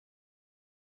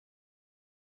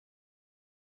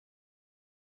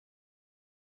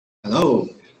Hello,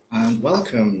 and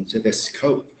welcome to this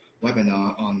COPE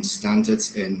webinar on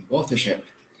standards in authorship.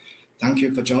 Thank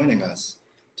you for joining us.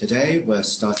 Today, we're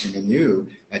starting a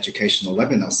new educational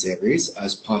webinar series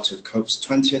as part of COPE's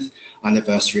 20th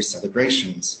anniversary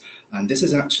celebrations. And this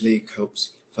is actually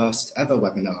COPE's first ever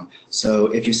webinar. So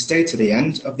if you stay to the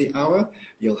end of the hour,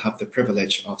 you'll have the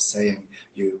privilege of saying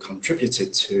you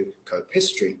contributed to COPE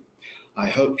history. I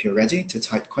hope you're ready to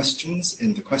type questions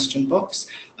in the question box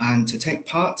and to take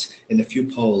part in a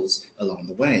few polls along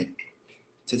the way.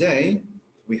 Today,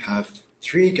 we have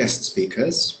 3 guest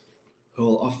speakers who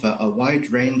will offer a wide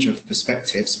range of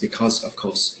perspectives because, of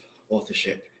course,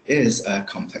 authorship is a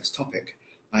complex topic.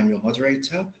 I'm your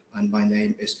moderator, and my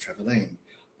name is Trevor Lane.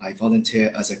 I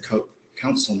volunteer as a COPE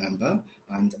Council member,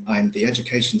 and I'm the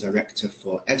Education Director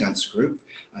for Edance Group,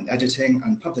 an editing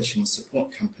and publishing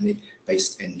support company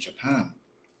based in Japan.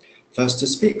 First to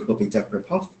speak will be Deborah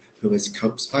Poff, who is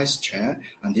COPE's Vice Chair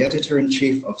and the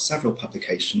Editor-in-Chief of several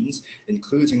publications,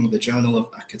 including the Journal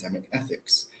of Academic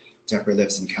Ethics. Deborah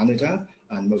lives in Canada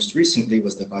and most recently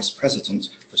was the Vice President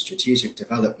for Strategic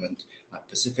Development at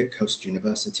Pacific Coast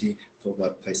University for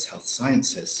Workplace Health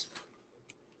Sciences.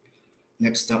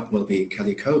 Next up will be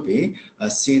Kelly Cobey, a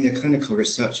Senior Clinical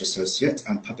Research Associate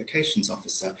and Publications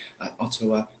Officer at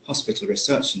Ottawa Hospital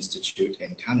Research Institute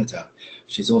in Canada.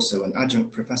 She's also an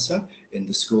adjunct professor in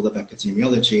the School of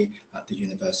Epidemiology at the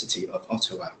University of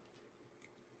Ottawa.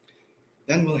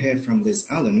 Then we'll hear from Liz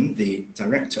Allen, the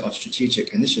Director of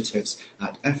Strategic Initiatives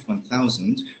at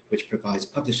F1000, which provides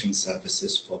publishing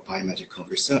services for biomedical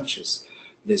researchers.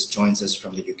 Liz joins us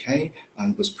from the UK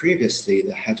and was previously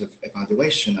the head of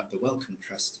evaluation at the Wellcome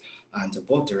Trust and a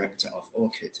board director of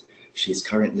ORCID. She's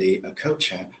currently a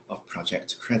co-chair of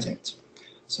Project Credit.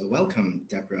 So welcome,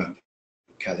 Deborah,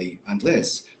 Kelly, and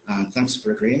Liz, and thanks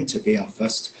for agreeing to be our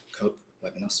first COPE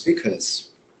webinar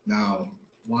speakers. Now,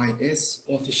 why is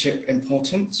authorship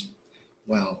important?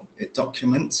 Well, it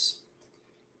documents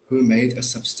who made a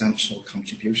substantial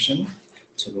contribution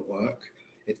to the work.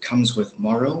 It comes with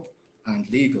moral and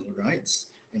legal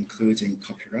rights, including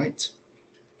copyright.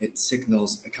 It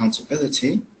signals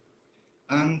accountability,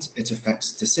 and it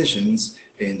affects decisions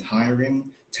in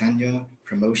hiring, tenure,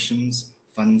 promotions,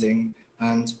 funding,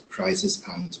 and prizes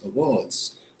and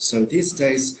awards. So these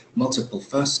days, multiple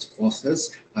first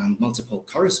authors and multiple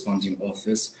corresponding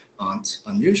authors aren't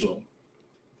unusual.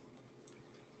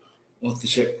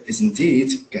 Authorship is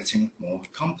indeed getting more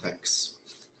complex.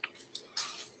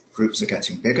 Groups are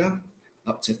getting bigger,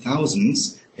 up to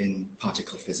thousands in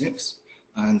particle physics,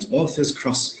 and authors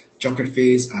cross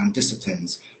geographies and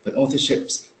disciplines, but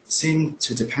authorships seem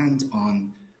to depend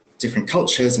on different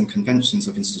cultures and conventions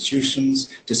of institutions,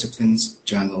 disciplines,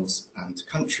 journals, and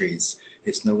countries.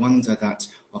 It's no wonder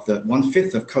that of the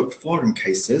 1/5 of COPE Forum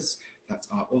cases that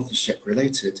are authorship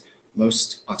related,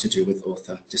 most are to do with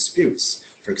author disputes,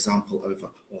 for example,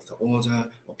 over author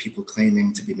order or people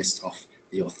claiming to be missed off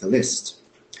the author list.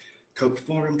 COPE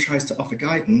Forum tries to offer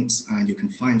guidance, and you can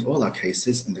find all our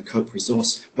cases in the COPE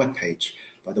Resource webpage.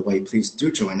 By the way, please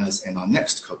do join us in our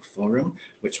next COPE Forum,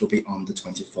 which will be on the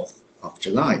 24th of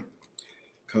July.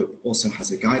 COPE also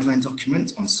has a guideline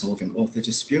document on solving author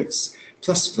disputes,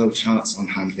 plus flowcharts on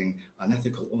handling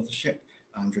unethical authorship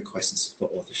and requests for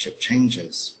authorship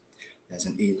changes. There's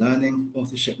an e-learning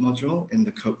authorship module in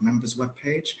the COPE members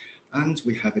webpage, and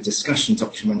we have a discussion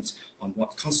document on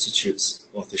what constitutes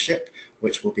authorship,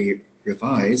 which will be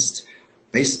revised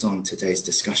based on today's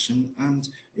discussion and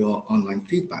your online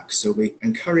feedback. So we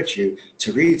encourage you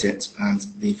to read it and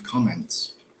leave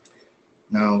comments.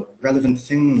 Now, relevant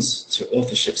things to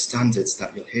authorship standards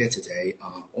that you'll hear today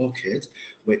are ORCID,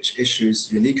 which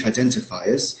issues unique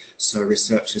identifiers so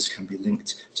researchers can be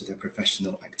linked to their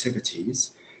professional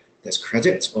activities. There's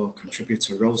credit or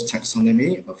contributor roles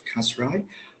taxonomy of CASRI.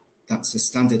 That's a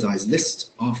standardized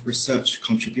list of research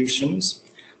contributions.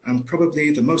 And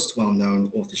probably the most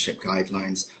well-known authorship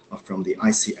guidelines are from the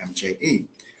ICMJE,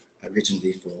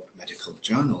 originally for medical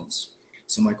journals.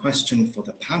 So my question for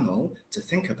the panel to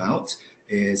think about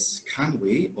is, can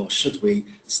we or should we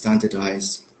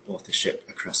standardize authorship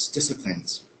across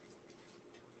disciplines?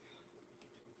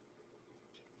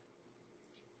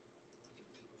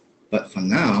 But for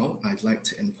now, I'd like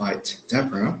to invite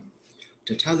Deborah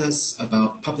to tell us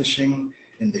about publishing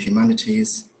in the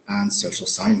humanities and social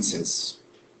sciences.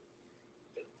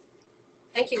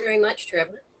 Thank you very much,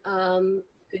 Trevor.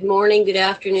 Good morning, good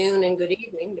afternoon, and good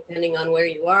evening, depending on where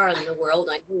you are in the world.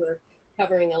 I know we're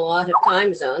covering a lot of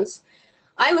time zones.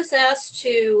 I was asked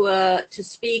to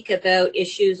speak about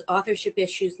authorship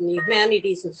issues in the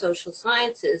humanities and social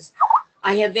sciences.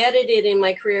 I have edited in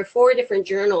my career 4 different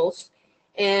journals,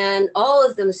 and all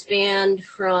of them spanned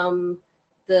from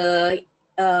the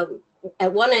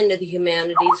at one end of the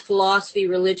humanities, philosophy,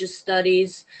 religious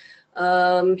studies,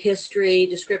 history,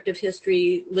 descriptive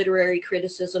history, literary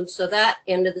criticism, so that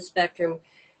end of the spectrum,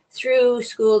 through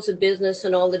schools of business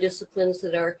and all the disciplines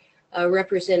that are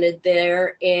represented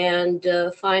there, and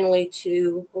finally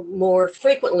to more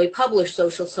frequently published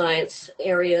social science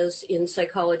areas in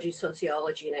psychology,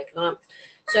 sociology, and economics.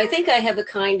 So I think I have a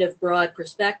kind of broad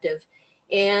perspective.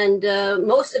 And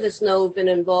most of us know have been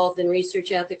involved in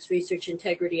research ethics, research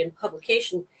integrity, and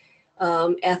publication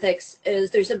ethics.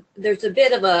 There's a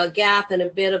bit of a gap and a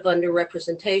bit of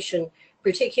underrepresentation,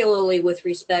 particularly with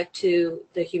respect to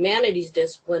the humanities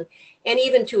discipline, and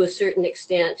even to a certain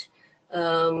extent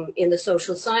in the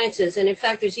social sciences. And in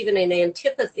fact, there's even an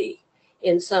antipathy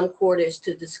in some quarters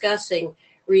to discussing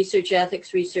research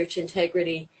ethics, research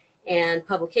integrity, and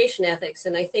publication ethics.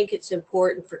 And I think it's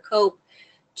important for COPE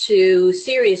to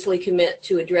seriously commit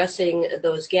to addressing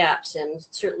those gaps, and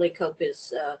certainly COPE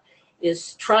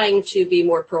is trying to be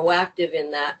more proactive in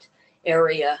that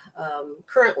area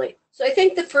currently. So I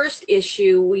think the first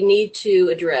issue we need to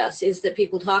address is that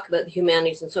people talk about the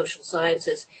humanities and social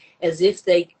sciences as if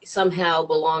they somehow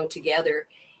belong together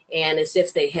and as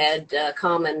if they had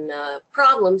common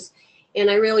problems. And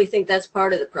I really think that's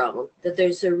part of the problem, that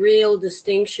there's a real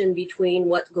distinction between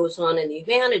what goes on in the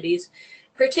humanities,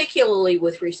 particularly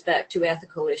with respect to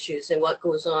ethical issues, and what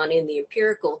goes on in the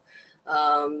empirical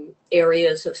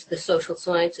areas of the social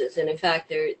sciences. And in fact,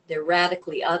 they're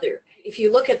radically other. If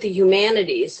you look at the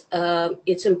humanities,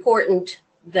 it's important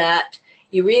that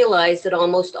you realize that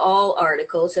almost all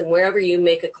articles, and wherever you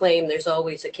make a claim, there's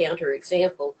always a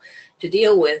counterexample to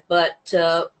deal with. But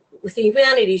with the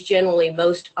humanities, generally,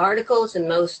 most articles and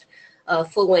most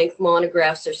full-length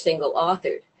monographs are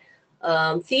single-authored.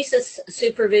 Thesis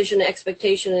supervision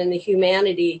expectation in the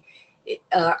humanity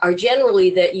are generally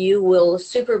that you will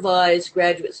supervise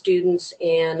graduate students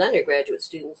and undergraduate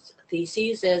students'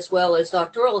 theses as well as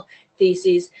doctoral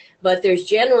theses, but there's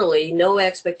generally no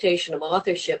expectation of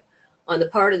authorship on the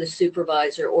part of the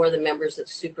supervisor or the members of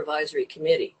the supervisory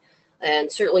committee.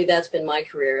 And certainly that's been my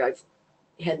career. I've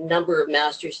had a number of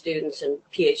master's students and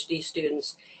PhD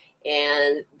students,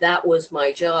 and that was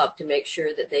my job, to make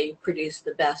sure that they produced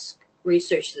the best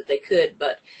research that they could.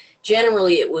 But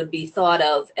generally it would be thought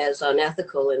of as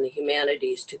unethical in the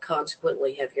humanities to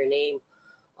consequently have your name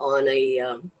on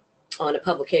a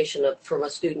publication from a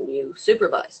student you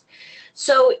supervised.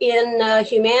 So in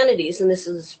humanities, and this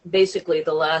is basically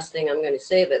the last thing I'm going to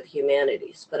say about the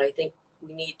humanities, but I think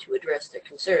we need to address their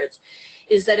concerns,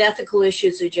 is that ethical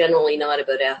issues are generally not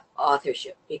about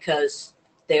authorship, because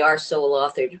they are sole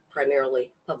authored,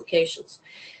 primarily publications.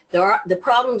 The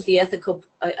problems, the ethical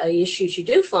issues you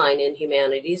do find in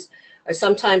humanities are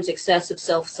sometimes excessive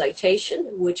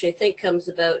self-citation, which I think comes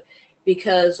about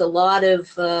because a lot of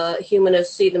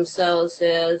humanists see themselves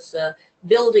as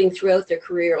building throughout their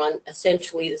career on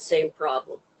essentially the same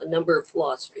problem. A number of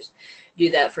philosophers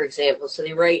do that, for example. So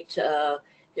they write a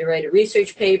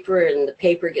research paper, and the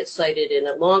paper gets cited in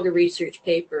a longer research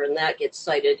paper, and that gets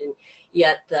cited in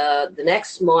yet the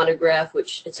next monograph,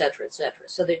 which et cetera, et cetera.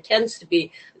 So there tends to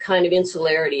be a kind of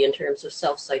insularity in terms of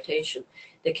self-citation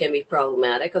that can be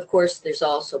problematic. Of course, there's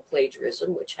also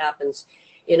plagiarism, which happens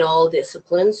in all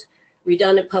disciplines.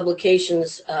 Redundant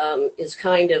publications is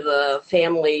kind of a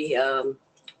family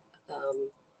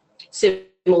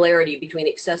similarity between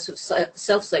excessive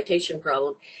self-citation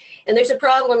problem. And there's a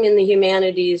problem in the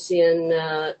humanities in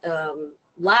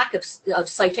lack of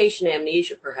citation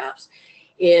amnesia, perhaps,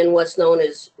 in what's known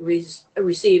as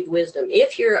received wisdom.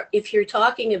 If you're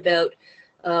talking about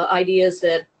ideas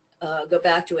that go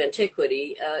back to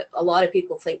antiquity, a lot of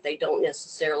people think they don't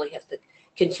necessarily have to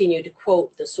continue to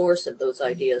quote the source of those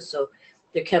ideas. So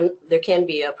there can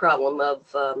be a problem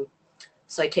of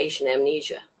citation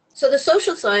amnesia. So the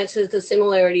social sciences, the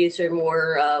similarities are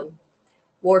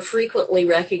more frequently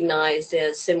recognized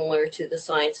as similar to the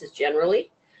sciences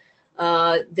generally.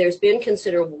 There's been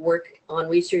considerable work on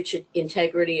research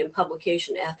integrity and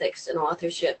publication ethics and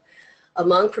authorship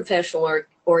among professional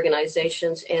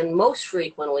organizations, and most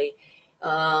frequently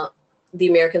the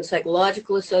American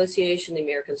Psychological Association, the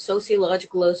American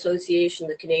Sociological Association,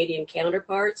 the Canadian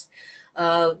counterparts.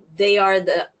 They are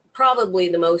probably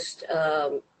the most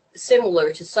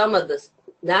similar to some of the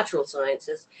natural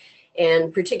sciences,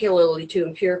 and particularly to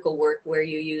empirical work where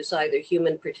you use either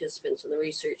human participants in the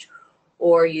research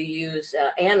or you use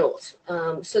animals.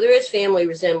 So there is family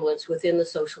resemblance within the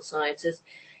social sciences,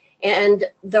 and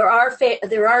there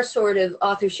are sort of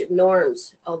authorship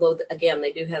norms, although again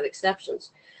they do have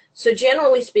exceptions. So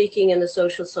generally speaking, in the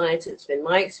social sciences, it's been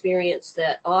my experience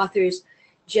that authors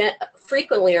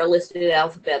frequently are listed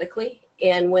alphabetically,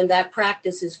 and when that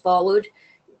practice is followed,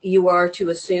 you are to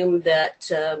assume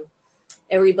that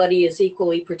everybody is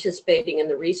equally participating in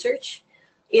the research.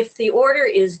 If the order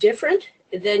is different,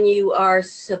 then you are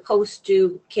supposed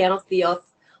to count the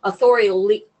authorial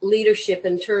leadership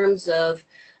in terms of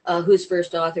who's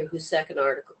first author, who's second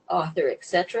author,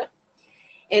 etc.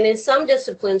 And in some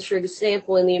disciplines, for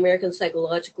example, in the American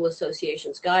Psychological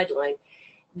Association's guideline,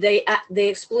 they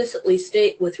explicitly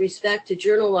state with respect to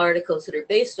journal articles that are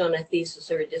based on a thesis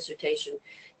or a dissertation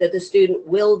that the student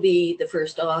will be the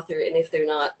first author, and if they're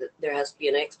not, there has to be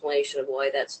an explanation of why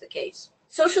that's the case.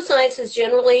 Social sciences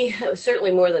generally,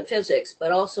 certainly more than physics,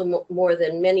 but also more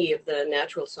than many of the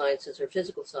natural sciences or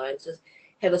physical sciences,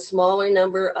 have a smaller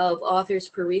number of authors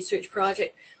per research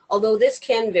project. Although this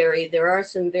can vary, there are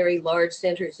some very large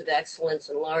centers of excellence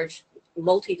and large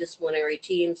multidisciplinary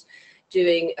teams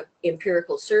doing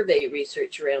empirical survey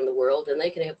research around the world, and they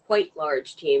can have quite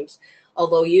large teams,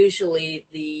 although usually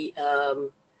the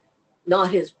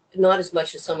not as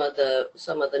much as some of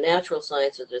the natural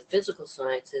sciences or physical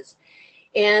sciences.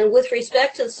 And with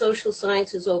respect to the social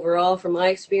sciences overall, from my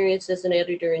experience as an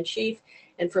editor-in-chief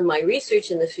and from my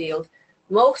research in the field,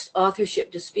 most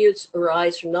authorship disputes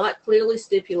arise from not clearly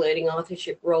stipulating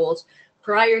authorship roles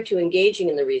prior to engaging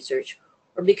in the research,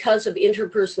 or because of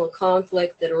interpersonal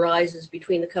conflict that arises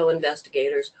between the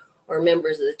co-investigators or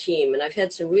members of the team. And I've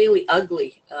had some really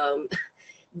ugly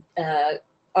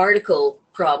article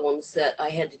problems that I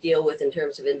had to deal with in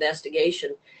terms of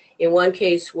investigation. In one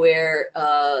case where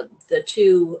the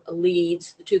two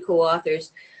leads, the two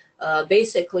co-authors,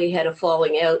 basically had a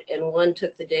falling out, and one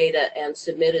took the data and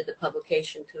submitted the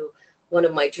publication to one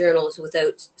of my journals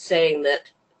without saying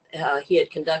that he had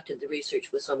conducted the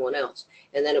research with someone else.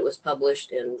 And then it was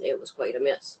published, and it was quite a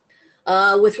mess.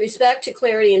 With respect to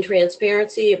clarity and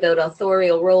transparency about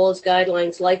authorial roles,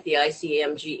 guidelines like the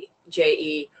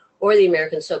ICMJE or the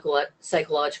American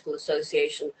Psychological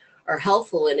Association are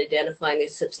helpful in identifying the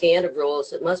substantive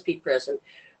roles that must be present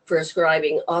for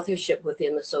ascribing authorship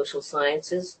within the social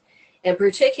sciences, and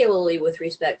particularly with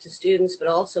respect to students, but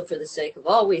also for the sake of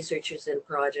all researchers in the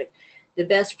project, the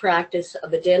best practice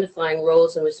of identifying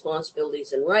roles and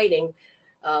responsibilities in writing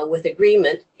with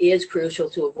agreement is crucial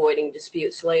to avoiding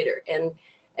disputes later. And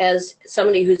as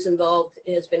somebody who's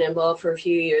has been involved for a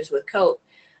few years with COPE,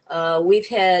 we've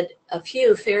had a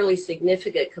few fairly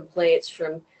significant complaints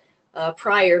from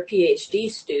prior PhD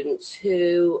students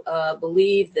who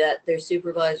believed that their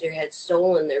supervisor had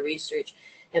stolen their research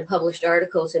and published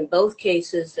articles. In both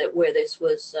cases where this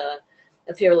was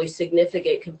a fairly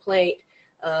significant complaint,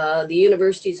 the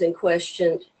universities in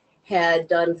question had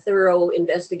done thorough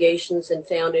investigations and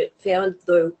found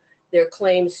their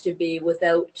claims to be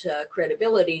without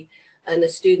credibility, and the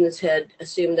students had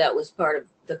assumed that was part of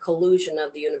the collusion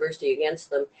of the university against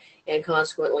them, and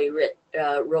consequently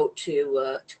wrote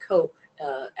to COPE,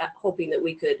 hoping that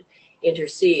we could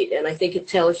intercede. And I think it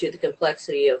tells you the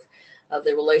complexity of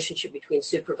the relationship between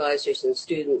supervisors and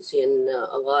students in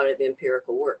a lot of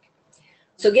empirical work.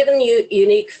 So given the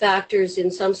unique factors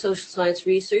in some social science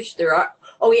research, there are,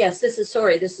 oh yes, this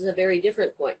is a very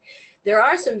different point. There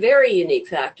are some very unique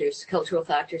factors, cultural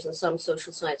factors, in some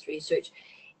social science research,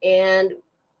 and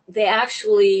they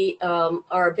actually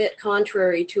are a bit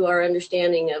contrary to our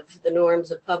understanding of the norms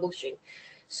of publishing.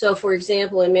 So for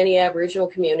example, in many Aboriginal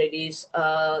communities,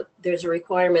 there's a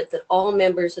requirement that all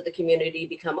members of the community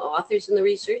become authors in the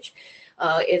research.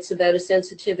 It's about a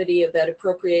sensitivity about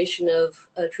appropriation of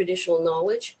traditional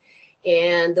knowledge.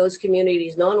 And those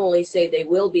communities not only say they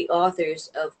will be authors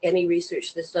of any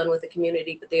research that's done with the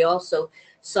community, but they also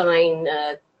sign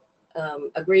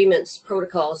agreements,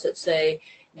 protocols that say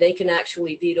they can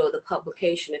actually veto the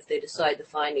publication if they decide the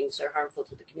findings are harmful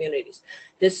to the communities.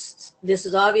 This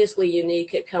is obviously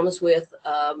unique. It comes with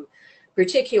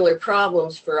particular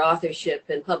problems for authorship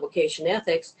and publication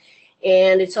ethics.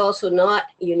 And it's also not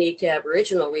unique to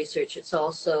Aboriginal research. It's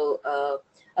also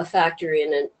a factor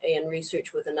in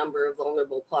research with a number of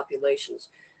vulnerable populations.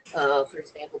 For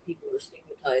example, people who are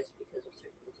stigmatized because of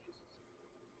certain diseases.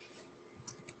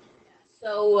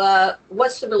 So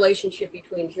what's the relationship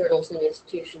between journals and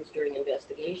institutions during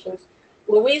investigations?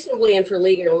 Well, reasonably and for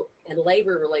legal and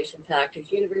labor relation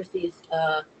factors, universities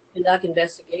conduct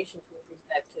investigations with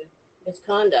respect to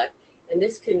misconduct. And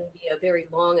this can be a very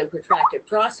long and protracted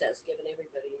process given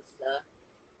everybody's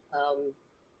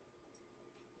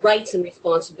rights and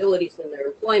responsibilities in their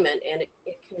employment. And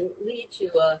it can lead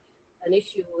to an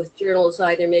issue with journals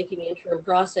either making interim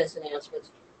process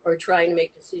announcements or trying to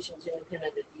make decisions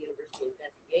independent of the university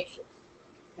investigations.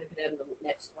 I could have the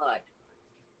next slide.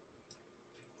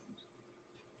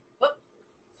 Oh,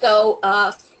 So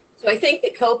I think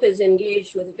that COPE is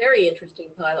engaged with a very interesting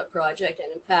pilot project,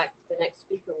 and in fact, the next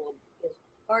speaker is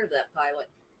part of that pilot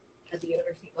at the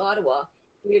University of Ottawa.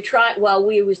 While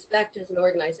we respect as an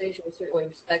organization, we certainly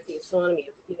respect the autonomy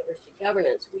of university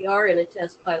governance, we are in a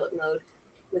test pilot mode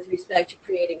with respect to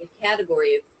creating a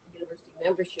category of university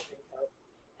membership in COPE.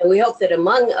 And we hope that,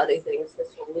 among other things, this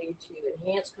will lead to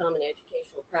enhanced common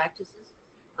educational practices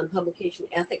on publication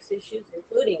ethics issues,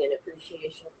 including an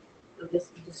appreciation of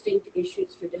distinct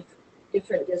issues for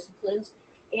different disciplines,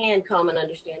 and common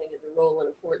understanding of the role and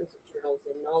importance of journals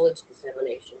in knowledge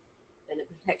dissemination and the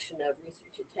protection of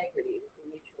research integrity with a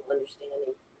mutual understanding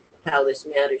of how this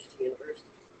matters to universities.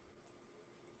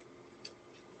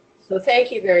 So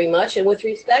thank you very much. And with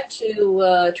respect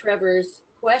to Trevor's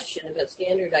question about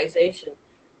standardization,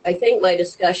 I think my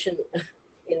discussion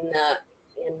in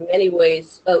many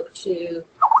ways spoke to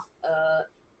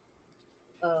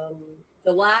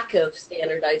the lack of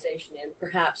standardization in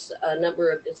perhaps a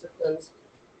number of disciplines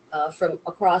from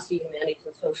across the humanities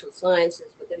and social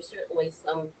sciences, but there's certainly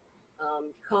some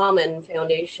common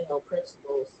foundational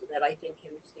principles that I think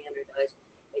can be standardized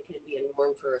and can be a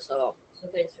norm for us all. So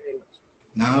thanks very much.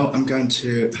 Now I'm going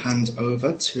to hand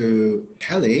over to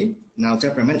Kelly. Now,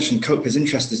 Deborah mentioned COPE is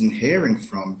interested in hearing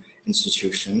from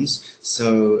institutions.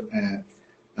 So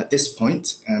at this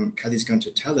point, Kelly's going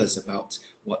to tell us about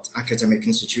what academic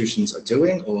institutions are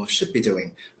doing or should be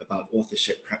doing about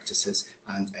authorship practices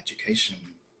and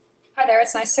education. Hi there,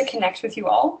 it's nice to connect with you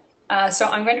all. So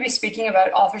I'm going to be speaking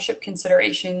about authorship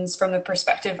considerations from the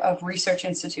perspective of research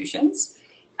institutions.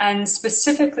 And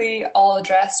specifically, I'll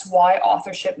address why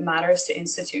authorship matters to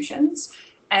institutions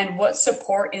and what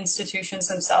support institutions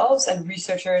themselves and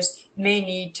researchers may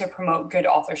need to promote good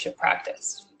authorship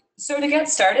practice. So to get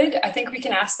started, I think we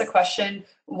can ask the question,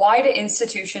 why do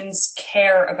institutions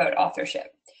care about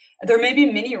authorship? There may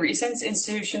be many reasons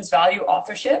institutions value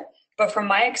authorship, but from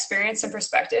my experience and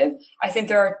perspective, I think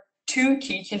there are two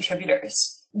key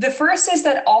contributors. The first is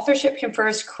that authorship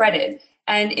confers credit,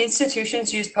 and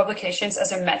institutions use publications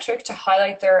as a metric to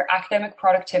highlight their academic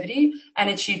productivity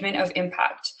and achievement of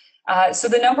impact. So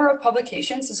the number of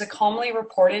publications is a commonly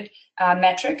reported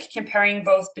metric comparing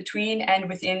both between and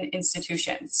within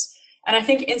institutions. And I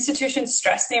think institutions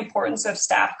stress the importance of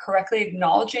staff correctly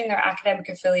acknowledging their academic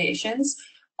affiliations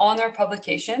on their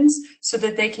publications so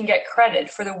that they can get credit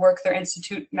for the work their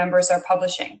institute members are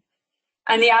publishing.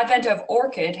 And the advent of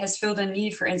ORCID has filled a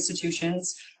need for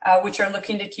institutions which are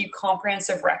looking to keep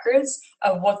comprehensive records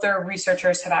of what their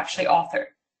researchers have actually authored.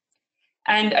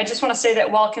 And I just want to say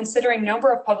that while considering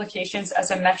number of publications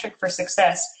as a metric for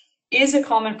success is a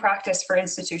common practice for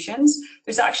institutions,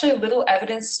 there's actually little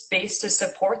evidence base to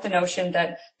support the notion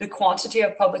that the quantity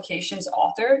of publications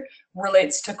authored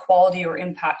relates to quality or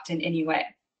impact in any way.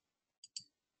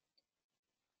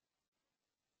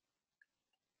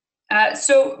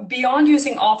 So beyond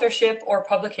using authorship or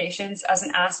publications as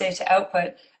an assay to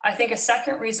output, I think a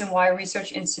second reason why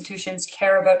research institutions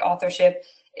care about authorship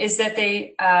is that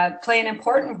they play an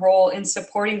important role in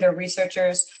supporting their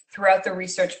researchers throughout the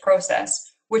research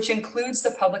process, which includes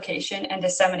the publication and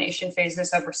dissemination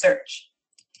phases of research.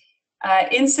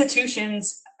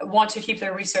 Institutions want to keep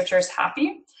their researchers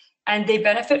happy, and they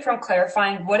benefit from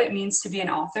clarifying what it means to be an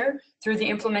author through the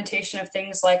implementation of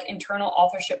things like internal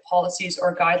authorship policies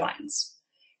or guidelines,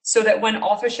 so that when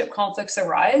authorship conflicts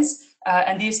arise,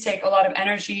 and these take a lot of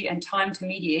energy and time to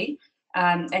mediate,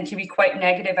 and can be quite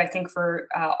negative, I think, for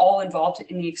all involved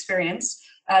in the experience,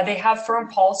 they have firm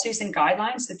policies and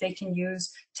guidelines that they can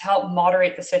use to help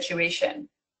moderate the situation.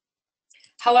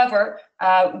 However,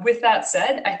 with that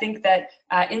said, I think that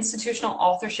institutional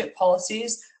authorship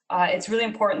policies, it's really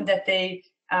important that they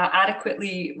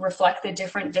adequately reflect the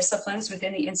different disciplines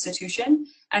within the institution,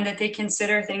 and that they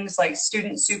consider things like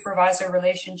student-supervisor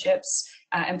relationships,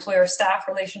 employer-staff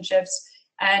relationships,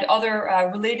 and other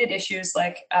related issues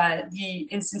like the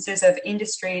instances of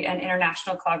industry and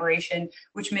international collaboration,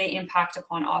 which may impact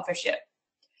upon authorship.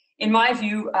 In my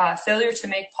view, failure to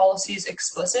make policies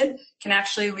explicit can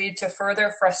actually lead to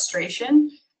further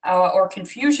frustration or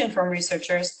confusion from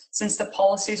researchers, since the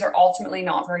policies are ultimately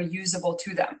not very usable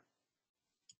to them.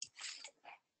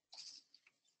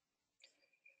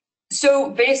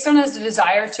 So based on a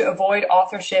desire to avoid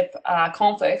authorship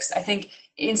conflicts, I think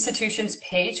institutions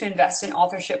pay to invest in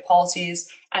authorship policies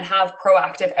and have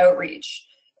proactive outreach.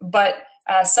 But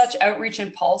such outreach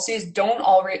and policies don't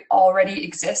already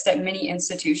exist at many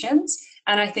institutions.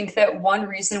 And I think that one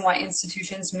reason why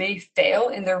institutions may fail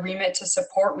in their remit to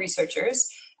support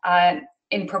researchers and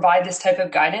provide this type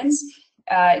of guidance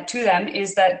to them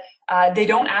is that they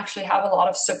don't actually have a lot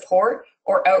of support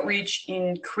or outreach in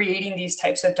creating these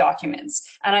types of documents.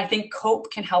 And I think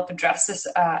COPE can help address this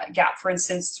gap, for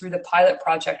instance, through the pilot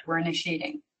project we're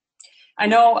initiating. I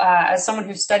know as someone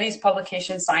who studies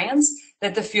publication science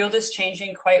that the field is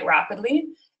changing quite rapidly,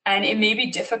 and it may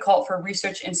be difficult for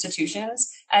research institutions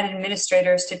and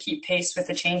administrators to keep pace with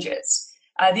the changes.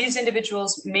 These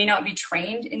individuals may not be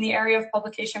trained in the area of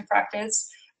publication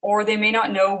practice, or they may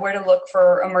not know where to look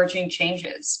for emerging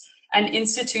changes. And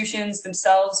institutions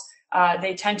themselves,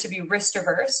 they tend to be risk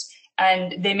averse,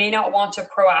 and they may not want to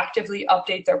proactively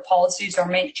update their policies or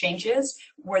make changes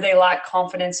where they lack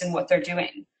confidence in what they're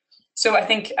doing. So I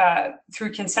think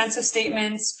through consensus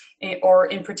statements or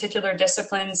in particular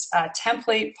disciplines,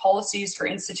 template policies for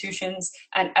institutions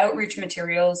and outreach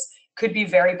materials could be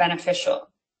very beneficial.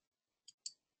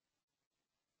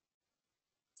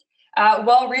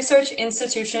 While research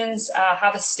institutions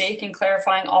have a stake in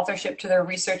clarifying authorship to their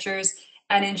researchers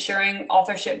and ensuring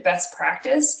authorship best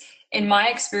practice, in my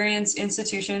experience,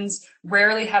 institutions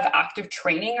rarely have active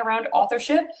training around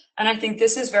authorship. And I think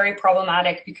this is very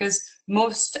problematic because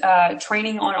most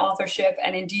training on authorship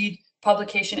and indeed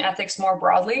publication ethics more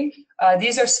broadly,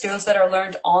 these are skills that are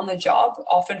learned on the job,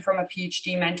 often from a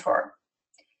PhD mentor.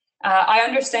 I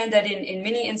understand that in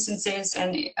many instances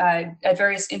and at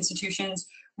various institutions,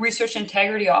 research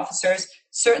integrity officers,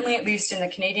 certainly at least in the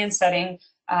Canadian setting,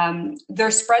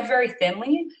 they're spread very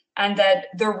thinly, and that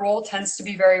their role tends to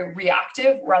be very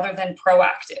reactive rather than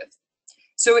proactive.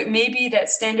 So it may be that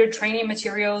standard training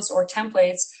materials or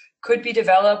templates could be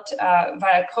developed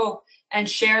via COPE and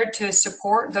shared to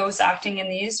support those acting in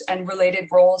these and related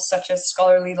roles such as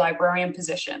scholarly librarian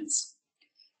positions.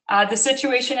 The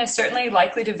situation is certainly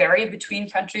likely to vary between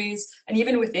countries and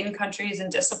even within countries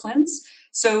and disciplines.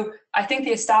 So I think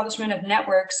the establishment of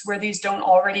networks where these don't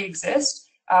already exist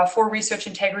for research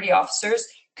integrity officers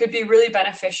could be really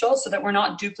beneficial so that we're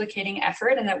not duplicating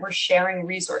effort and that we're sharing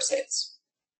resources.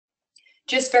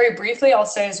 Just very briefly, I'll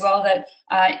say as well that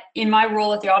in my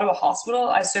role at the Ottawa Hospital,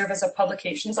 I serve as a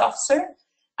publications officer.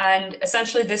 And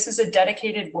essentially, this is a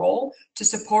dedicated role to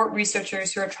support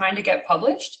researchers who are trying to get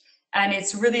published. And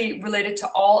it's really related to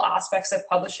all aspects of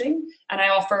publishing. And I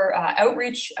offer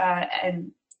outreach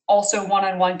and also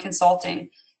one-on-one consulting.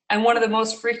 And one of the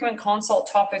most frequent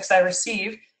consult topics I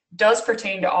receive does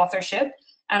pertain to authorship.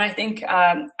 And I think,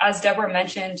 as Deborah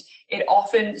mentioned, it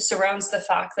often surrounds the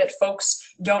fact that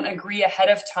folks don't agree ahead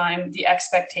of time the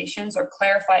expectations or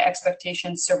clarify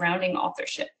expectations surrounding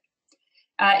authorship.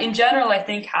 In general, I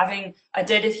think having a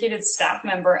dedicated staff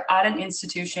member at an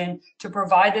institution to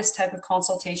provide this type of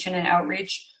consultation and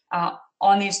outreach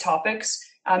on these topics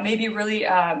may be really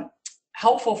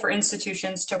helpful for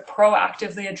institutions to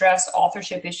proactively address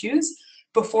authorship issues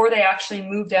before they actually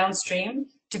move downstream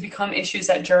to become issues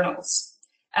at journals.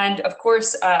 And of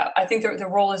course, I think the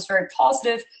role is very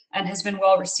positive and has been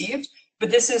well received,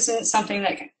 but this isn't something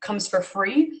that comes for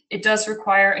free. It does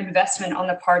require investment on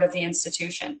the part of the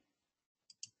institution.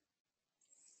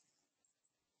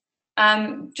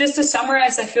 Just to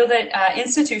summarize, I feel that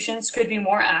institutions could be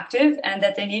more active and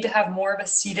that they need to have more of a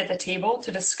seat at the table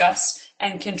to discuss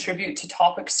and contribute to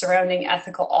topics surrounding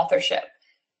ethical authorship.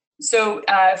 So,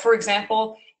 for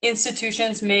example,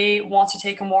 institutions may want to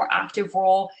take a more active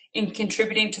role in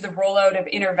contributing to the rollout of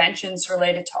interventions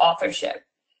related to authorship.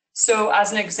 So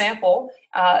as an example,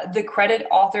 the credit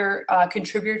author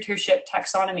contributorship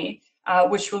taxonomy,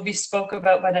 which will be spoke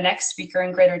about by the next speaker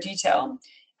in greater detail,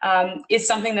 is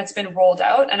something that's been rolled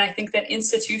out. And I think that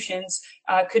institutions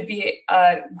could be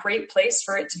a great place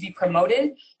for it to be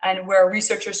promoted and where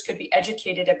researchers could be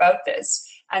educated about this,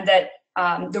 and that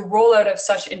the rollout of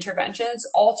such interventions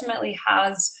ultimately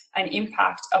has an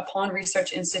impact upon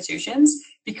research institutions,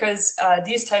 because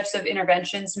these types of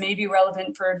interventions may be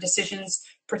relevant for decisions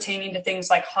pertaining to things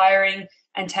like hiring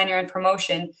and tenure and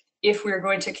promotion if we're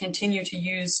going to continue to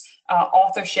use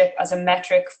authorship as a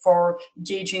metric for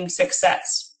gauging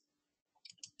success.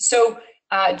 So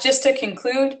just to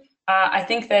conclude, I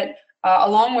think that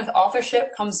along with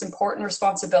authorship comes important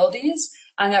responsibilities,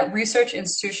 and that research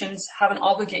institutions have an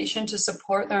obligation to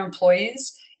support their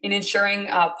employees in ensuring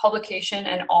publication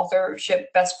and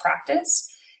authorship best practice.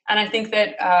 And I think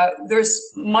that there's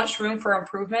much room for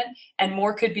improvement, and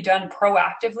more could be done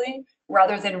proactively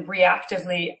rather than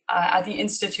reactively at the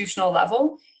institutional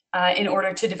level in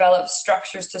order to develop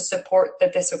structures to support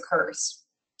that this occurs.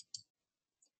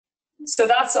 So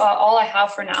that's all I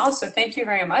have for now. So thank you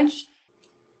very much.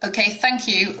 Okay, thank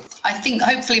you. I think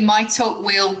hopefully my talk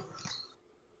will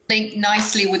link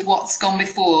nicely with what's gone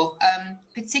before.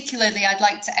 Particularly, I'd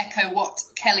like to echo what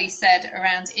Kelly said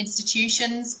around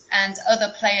institutions and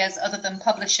other players other than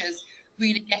publishers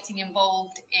really getting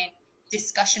involved in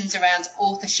discussions around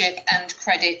authorship and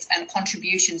credit and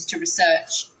contributions to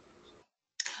research.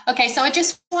 Okay, so I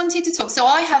just wanted to talk. So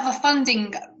I have a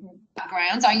funding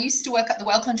background. I used to work at the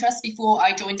Wellcome Trust before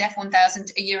I joined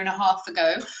F1000 a year and a half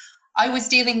ago. I was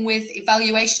dealing with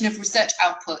evaluation of research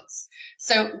outputs.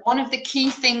 So one of the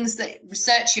key things that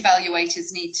research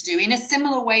evaluators need to do, in a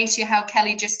similar way to how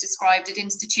Kelly just described at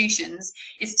institutions,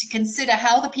 is to consider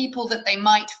how the people that they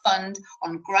might fund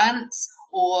on grants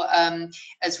or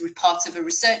as part of a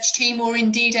research team, or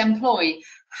indeed employ,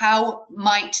 how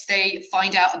might they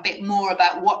find out a bit more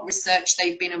about what research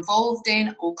they've been involved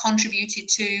in or contributed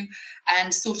to,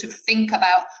 and sort of think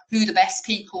about who the best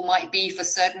people might be for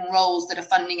certain roles that a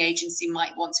funding agency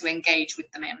might want to engage with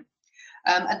them in.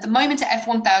 At the moment at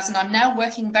F1000, I'm now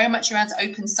working very much around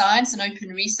open science and open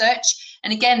research.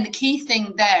 And again, the key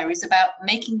thing there is about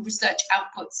making research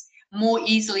outputs more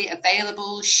easily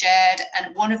available, shared.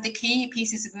 And one of the key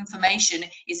pieces of information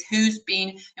is who's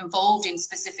been involved in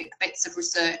specific bits of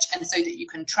research. And so that you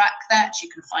can track that, you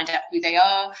can find out who they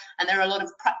are. And there are a lot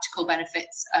of practical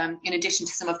benefits in addition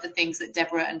to some of the things that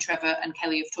Deborah and Trevor and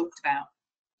Kelly have talked about.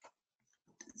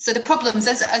 So the problems,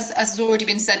 as has already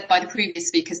been said by the previous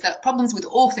speakers, that problems with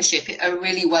authorship are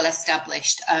really well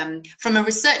established. From a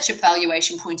research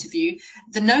evaluation point of view,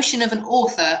 the notion of an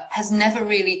author has never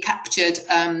really captured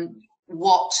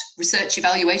what research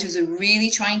evaluators are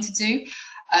really trying to do.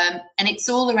 And it's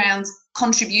all around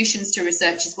contributions to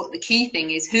research is what the key thing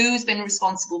is, who's been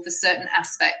responsible for certain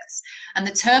aspects. And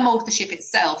the term authorship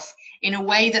itself, in a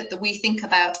way that we think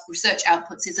about research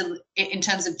outputs is in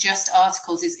terms of just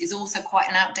articles is also quite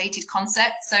an outdated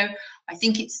concept. So I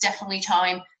think it's definitely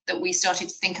time that we started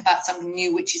to think about something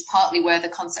new, which is partly where the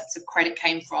concepts of credit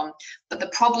came from. But the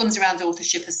problems around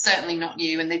authorship are certainly not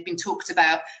new, and they've been talked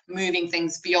about moving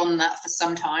things beyond that for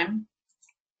some time.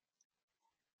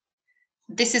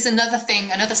 This is another thing,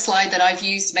 another slide that I've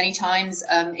used many times.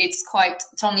 It's quite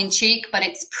tongue-in-cheek, but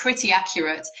it's pretty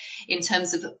accurate in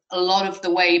terms of a lot of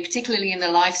the way, particularly in the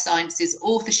life sciences,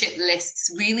 authorship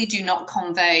lists really do not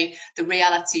convey the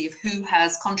reality of who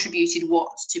has contributed what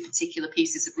to particular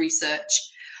pieces of research.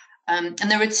 And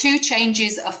there are two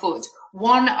changes afoot.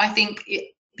 One, I think,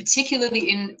 particularly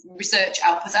in research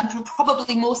outputs, and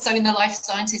probably more so in the life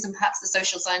sciences and perhaps the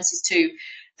social sciences too,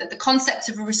 that the concept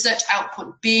of a research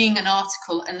output being an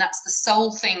article, and that's the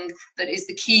sole thing that is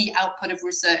the key output of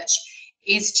research,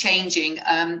 is changing.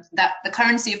 That the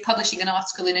currency of publishing an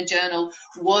article in a journal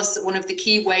was one of the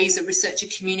key ways a researcher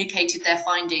communicated their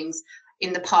findings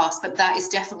in the past, but that is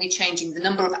definitely changing. The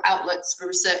number of outlets for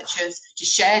researchers to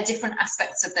share different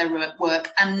aspects of their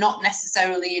work, and not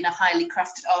necessarily in a highly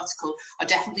crafted article, are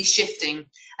definitely shifting.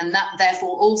 And that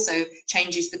therefore also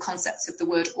changes the concept of the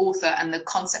word author and the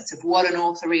concept of what an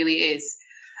author really is.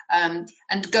 And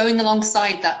going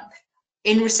alongside that,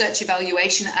 in research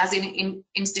evaluation, as in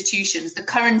institutions, the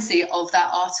currency of that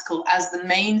article as the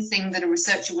main thing that a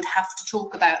researcher would have to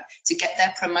talk about to get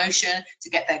their promotion, to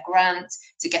get their grant,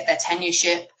 to get their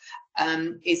tenureship,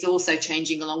 is also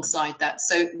changing alongside that.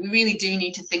 So we really do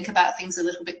need to think about things a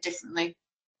little bit differently.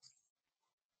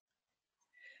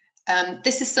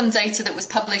 This is some data that was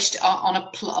published on a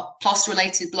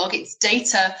PLOS-related blog. It's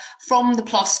data from the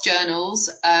PLOS journals.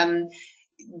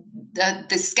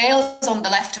 The scales on the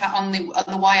left, on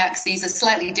the y-axis, are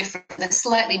slightly different. They're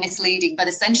slightly misleading, but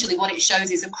essentially what it shows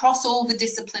is across all the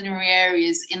disciplinary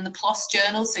areas in the PLOS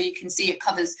journal. So you can see it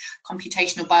covers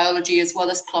computational biology as well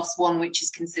as PLOS One, which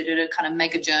is considered a kind of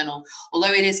mega journal.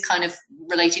 Although it is kind of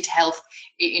related to health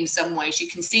in some ways, you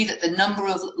can see that the number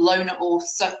of lone or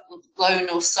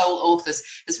sole authors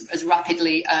has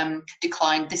rapidly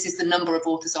declined. This is the number of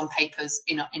authors on papers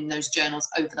in those journals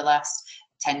over the last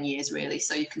 10 years, really.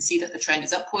 So you can see that the trend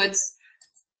is upwards.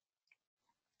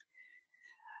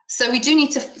 So we do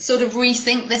need to sort of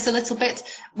rethink this a little bit.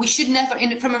 We should never,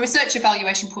 from a research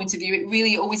evaluation point of view, it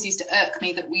really always used to irk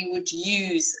me that we would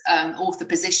use author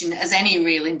position as any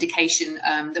real indication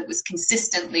that was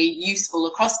consistently useful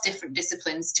across different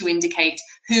disciplines to indicate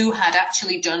who had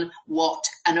actually done what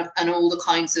and all the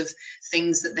kinds of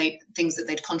things that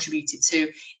they'd contributed to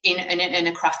in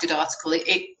a crafted article.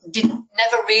 It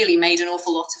never really made an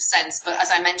awful lot of sense, but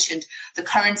as I mentioned, the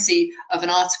currency of an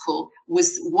article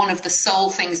was one of the sole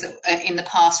things that in the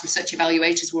past research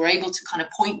evaluators were able to kind of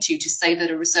point to say that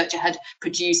a researcher had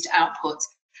produced output.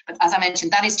 But as I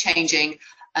mentioned, that is changing,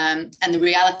 and the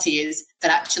reality is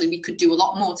that actually we could do a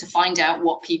lot more to find out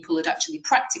what people had actually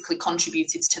practically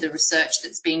contributed to the research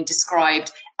that's being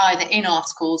described either in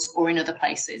articles or in other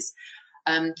places.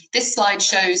 This slide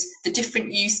shows the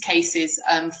different use cases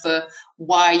for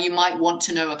why you might want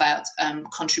to know about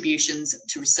contributions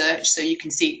to research. So you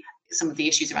can see some of the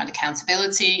issues around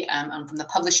accountability, and from the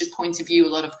publisher's point of view, a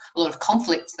lot of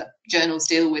conflicts that journals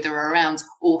deal with are around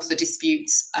author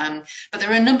disputes. But there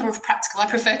are a number of practical, I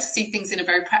prefer to see things in a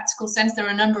very practical sense. There are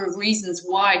a number of reasons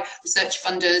why research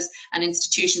funders and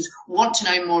institutions want to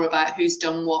know more about who's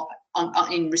done what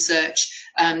in research,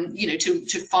 you know,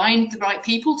 to find the right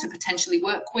people to potentially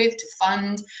work with, to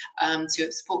fund,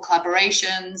 to support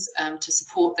collaborations, to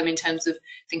support them in terms of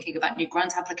thinking about new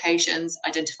grant applications,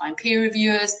 identifying peer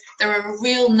reviewers. There are a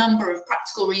real number of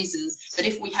practical reasons that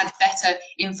if we had better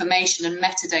information and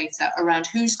metadata around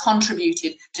who's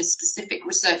contributed to specific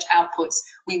research outputs,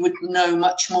 we would know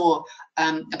much more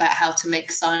about how to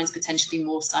make science potentially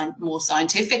more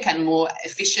scientific and more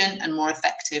efficient and more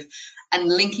effective. And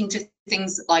linking to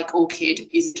things like ORCID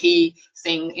is a key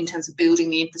thing in terms of building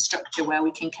the infrastructure where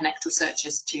we can connect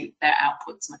researchers to their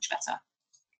outputs much better.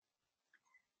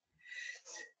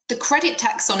 The credit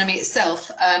taxonomy itself,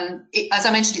 as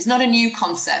I mentioned, it's not a new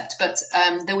concept, but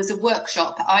there was a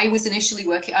workshop. I was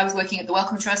working at the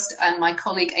Wellcome Trust, and my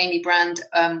colleague Amy Brand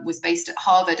was based at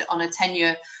Harvard on a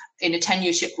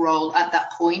tenureship role at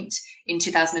that point in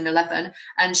 2011,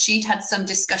 and she'd had some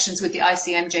discussions with the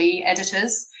ICMJE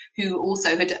editors, who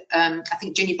also had, I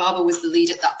think Ginny Barber was the lead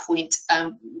at that point,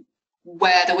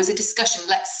 where there was a discussion,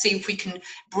 let's see if we can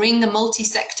bring the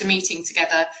multi-sector meeting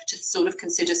together to sort of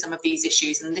consider some of these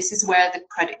issues. And this is where the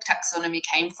credit taxonomy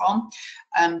came from.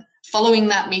 Following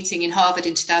that meeting in Harvard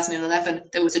in 2011,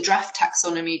 there was a draft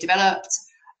taxonomy developed.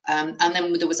 And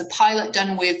then there was a pilot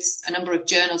done with a number of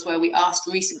journals where we asked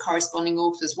recent corresponding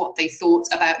authors what they thought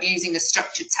about using a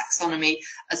structured taxonomy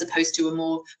as opposed to a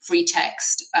more free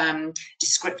text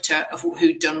descriptor of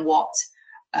who'd done what.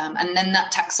 And then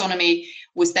that taxonomy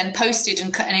was then posted,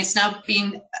 and it's now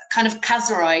been kind of,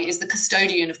 CASRI is the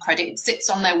custodian of credit. It sits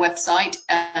on their website.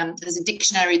 There's a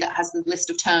dictionary that has the list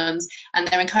of terms, and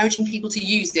they're encouraging people to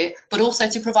use it, but also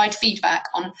to provide feedback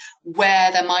on where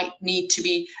there might need to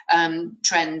be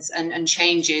trends and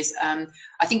changes.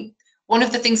 I think one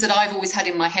of the things that I've always had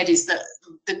in my head is that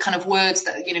the kind of words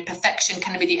that, you know, perfection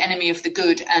can be the enemy of the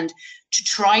good, and to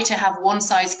try to have one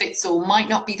size fits all might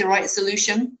not be the right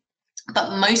solution.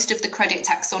 But most of the credit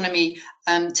taxonomy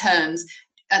terms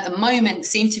at the moment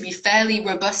seem to be fairly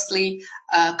robustly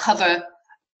cover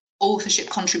authorship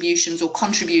contributions or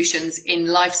contributions in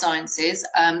life sciences.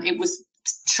 It was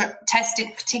tested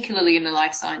particularly in the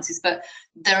life sciences, but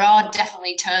there are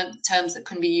definitely terms that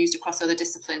can be used across other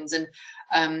disciplines.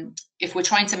 And if we're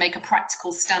trying to make a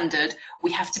practical standard,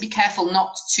 we have to be careful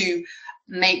not to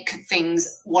make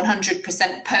things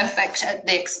 100% perfect at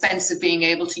the expense of being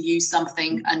able to use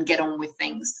something and get on with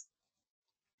things.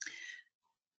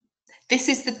 This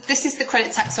is the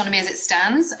credit taxonomy as it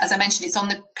stands. As I mentioned, it's on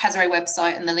the CASRI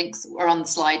website, and the links are on the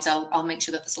slides. I'll make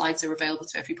sure that the slides are available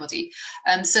to everybody.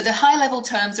 So the high level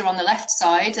terms are on the left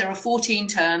side. There are 14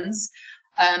 terms,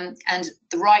 and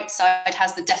the right side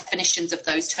has the definitions of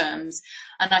those terms.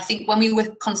 And I think when we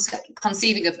were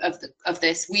conceiving of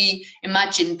this, we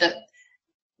imagined that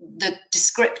the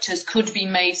descriptors could be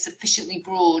made sufficiently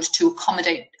broad to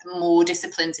accommodate more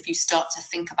disciplines if you start to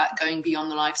think about going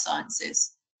beyond the life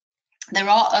sciences. There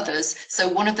are others. So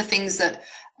one of the things that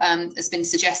has been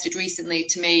suggested recently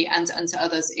to me and to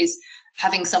others is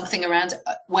having something around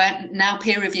where now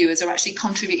peer reviewers are actually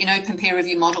contributing in open peer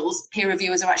review models. Peer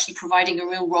reviewers are actually providing a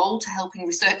real role to helping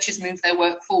researchers move their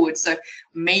work forward. So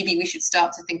maybe we should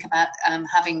start to think about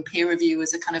having peer review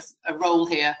as a kind of a role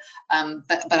here.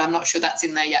 But I'm not sure that's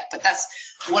in there yet. But that's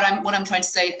what I'm trying to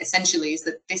say essentially, is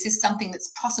that this is something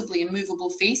that's possibly a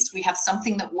movable feast. We have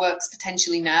something that works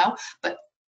potentially now, but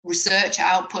research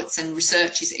outputs and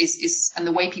research is and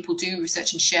the way people do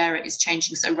research and share it is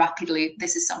changing so rapidly.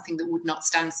 This is something that would not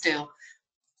stand still.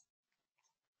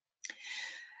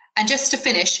 And just to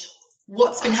finish,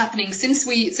 what's been happening since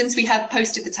we have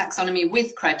posted the taxonomy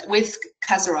with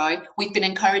CASRI, we've been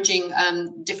encouraging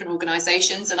different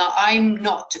organisations, and I'm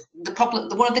not the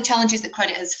problem. One of the challenges that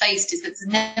credit has faced is that it's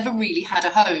never really had a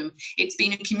home. It's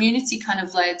been a community kind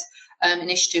of led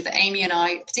initiative that Amy and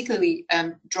I particularly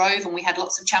drove, and we had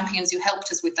lots of champions who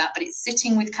helped us with that, but it's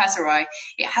sitting with CASRI.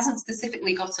 It hasn't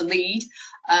specifically got a lead,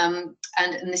 and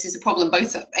this is a problem.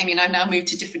 Both Amy and I have now moved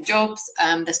to different jobs.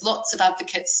 There's lots of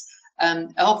advocates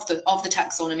of the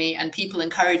taxonomy, and people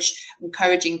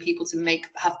encouraging people to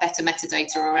have better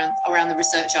metadata around the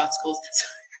research articles. So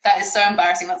that is so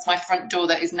embarrassing. That's my front door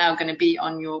that is now going to be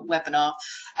on your webinar.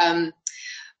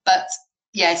 But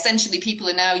yeah, essentially people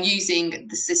are now using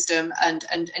the system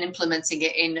and implementing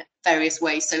it in various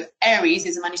ways. So ARIES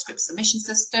is a manuscript submission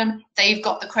system. They've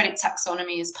got the credit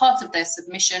taxonomy as part of their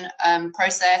submission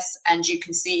process, and you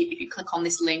can see, if you click on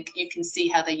this link, you can see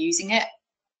how they're using it.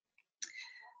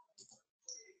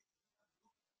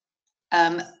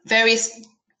 Various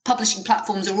publishing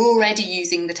platforms are already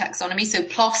using the taxonomy. So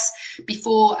PLOS,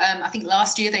 before, I think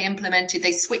last year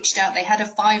they switched out, they had a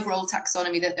 5-role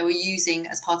taxonomy that they were using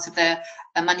as part of their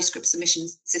manuscript submission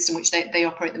system, which they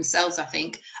operate themselves, I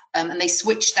think. And they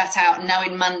switched that out and now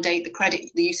mandate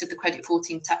the use of the credit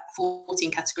 14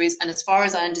 categories. And as far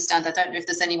as I understand, I don't know if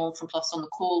there's anyone from PLOS on the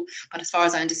call, but as far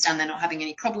as I understand, they're not having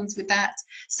any problems with that.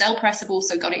 Cell Press have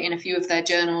also got it in a few of their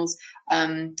journals.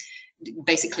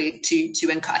 Basically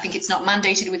I think it's not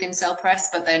mandated within Cell Press,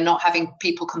 but they're not having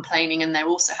people complaining, and they're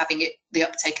also having the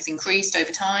uptake has increased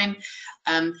over time.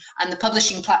 And the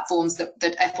publishing platforms that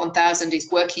F1000 is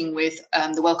working with,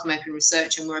 the Wellcome Open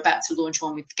Research, and we're about to launch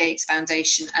one with the Gates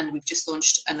Foundation, and we've just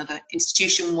launched another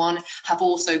institution one, have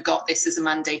also got this as a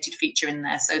mandated feature in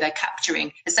there. So they're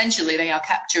capturing, essentially they are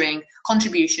capturing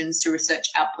contributions to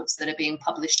research outputs that are being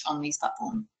published on these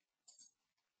platforms.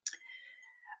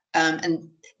 And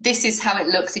this is how it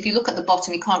looks. If you look at the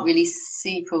bottom, you can't really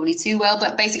see probably too well,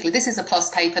 but basically this is a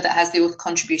PLOS paper that has the author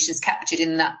contributions captured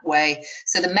in that way.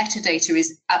 So the metadata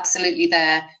is absolutely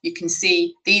there. You can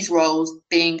see these roles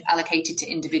being allocated to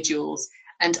individuals.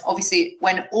 And obviously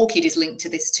when ORCID is linked to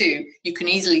this too, you can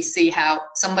easily see how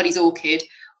somebody's ORCID,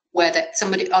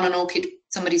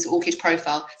 somebody's ORCID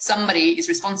profile, somebody is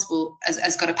responsible,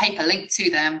 has got a paper linked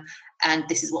to them, and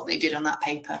this is what they did on that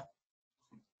paper.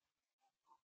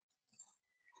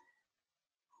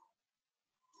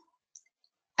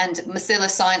 And Mozilla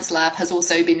Science Lab has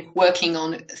also been working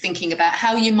on thinking about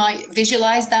how you might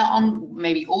visualize that on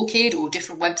maybe ORCID or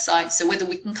different websites. So whether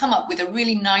we can come up with a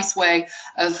really nice way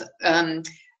of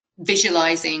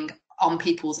visualizing on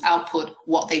people's output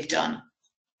what they've done.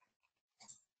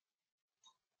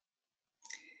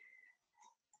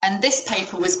 And this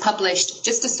paper was published,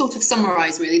 just to sort of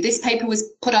summarize really, this paper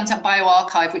was put onto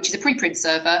bioRxiv, which is a preprint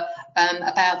server,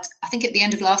 about, I think at the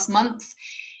end of last month.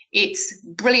 It's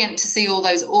brilliant to see all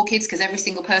those ORCIDs because every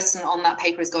single person on that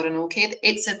paper has got an ORCID.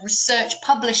 It's a research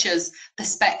publisher's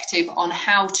perspective on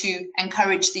how to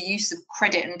encourage the use of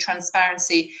credit and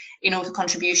transparency in author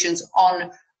contributions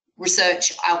on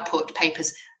research output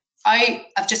papers.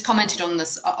 I've just commented on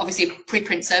this, obviously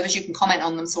preprint servers, you can comment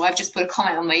on them, so I've just put a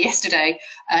comment on there yesterday,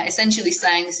 essentially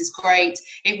saying this is great.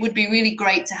 It would be really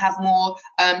great to have more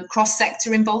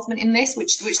cross-sector involvement in this,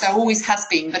 which there always has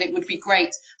been, but it would be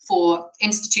great for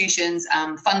institutions,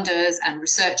 funders and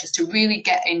researchers to really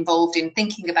get involved in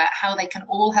thinking about how they can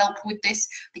all help with this,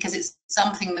 because it's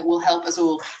something that will help us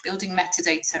all. Building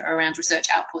metadata around research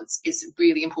outputs is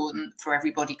really important for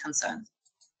everybody concerned.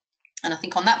 And I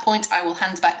think on that point, I will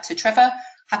hand back to Trevor.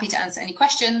 Happy to answer any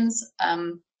questions.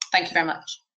 Thank you very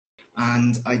much.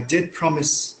 And I did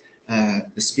promise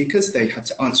the speakers they had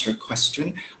to answer a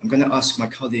question. I'm going to ask my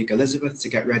colleague Elizabeth to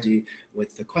get ready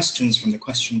with the questions from the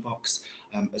question box,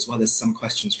 as well as some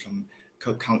questions from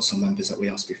co-council members that we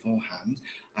asked beforehand.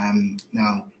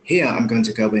 Now, here I'm going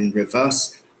to go in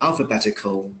reverse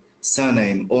alphabetical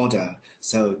surname order.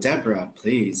 So Deborah,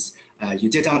 please.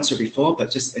 You did answer before, but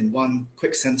just in one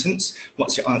quick sentence,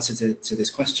 what's your answer to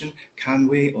this question? Can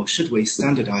we or should we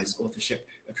standardize authorship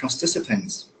across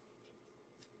disciplines?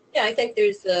 Yeah, I think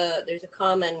there's a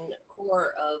common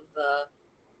core of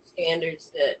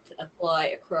standards that apply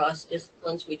across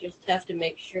disciplines. We just have to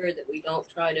make sure that we don't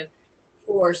try to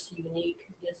force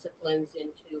unique disciplines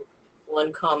into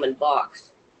one common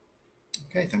box.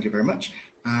 Okay, thank you very much.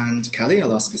 And Kelly,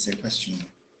 I'll ask the same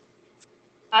question.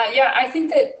 Yeah, I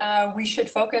think that we should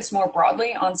focus more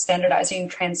broadly on standardizing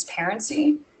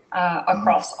transparency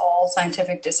across all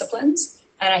scientific disciplines.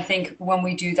 And I think when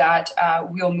we do that,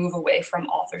 we'll move away from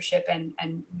authorship and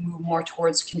move more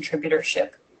towards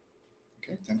contributorship.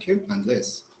 Okay, thank you. And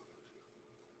Liz?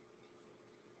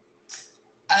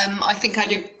 I think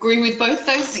I'd agree with both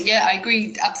those. Yeah, I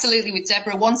agree absolutely with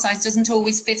Deborah. One size doesn't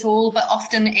always fit all, but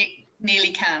often it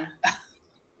nearly can.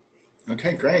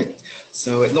 Okay, great.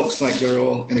 So it looks like you're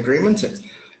all in agreement. It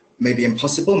may be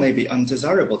impossible, maybe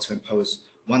undesirable to impose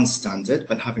one standard,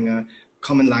 but having a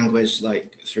common language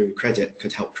like through credit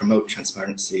could help promote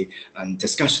transparency and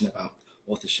discussion about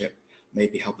authorship,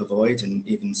 maybe help avoid and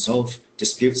even solve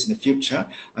disputes in the future.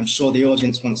 I'm sure the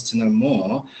audience wants to know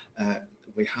more.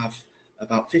 We have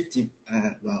about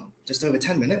just over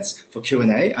 10 minutes for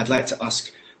Q&A. I'd like to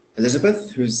ask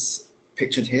Elizabeth, who's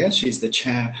pictured here. She's the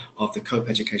chair of the COPE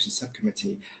Education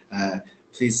Subcommittee.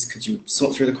 Please, could you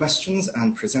sort through the questions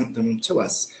and present them to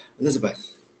us?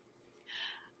 Elizabeth.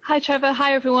 Hi Trevor,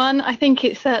 hi everyone. I think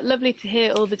it's lovely to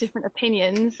hear all the different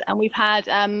opinions, and we've had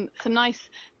some nice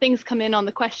things come in on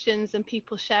the questions and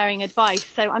people sharing advice.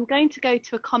 So I'm going to go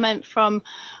to a comment from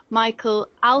Michael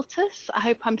Altus, I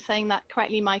hope I'm saying that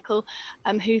correctly, Michael,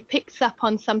 who picks up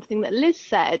on something that Liz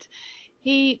said.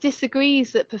 he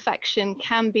disagrees that perfection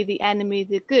can be the enemy of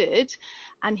the good,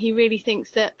 and he really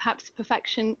thinks that perhaps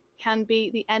perfection can be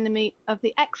the enemy of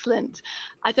the excellent.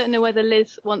 I don't know whether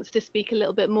Liz wants to speak a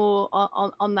little bit more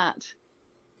on that.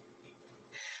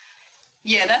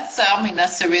 Yeah, I mean,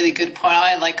 that's a really good point.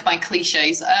 I like my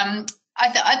cliches.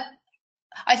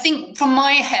 I think from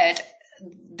my head,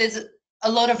 there's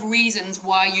a lot of reasons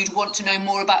why you'd want to know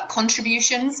more about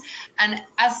contributions. And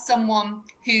as someone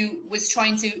who was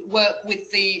trying to work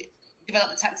with develop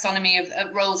the taxonomy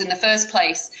of roles in the first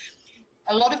place,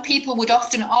 a lot of people would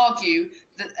often argue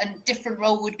that a different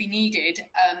role would be needed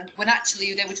when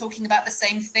actually they were talking about the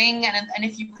same thing. And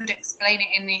if you could explain it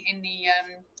in the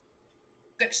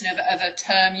description of a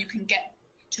term, you can get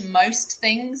to most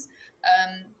things.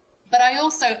 But I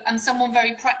also am someone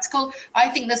very practical. I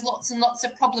think there's lots and lots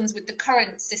of problems with the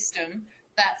current system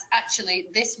that actually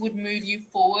this would move you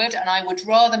forward, and I would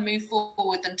rather move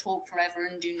forward than talk forever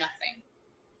and do nothing.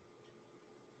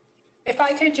 If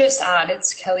I could just add,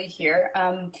 it's Kelly here.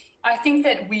 I think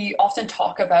that we often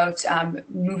talk about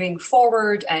moving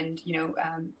forward and,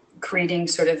 creating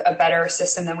sort of a better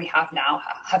system than we have now,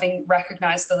 having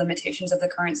recognized the limitations of the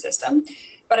current system.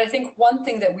 But I think one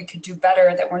thing that we could do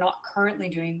better that we're not currently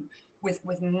doing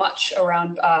with much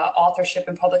around authorship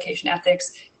and publication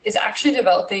ethics is actually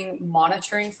developing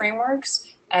monitoring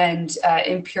frameworks and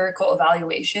empirical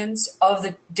evaluations of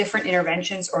the different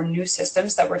interventions or new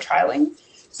systems that we're trialing.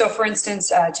 So for instance,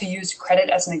 to use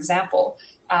credit as an example,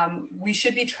 we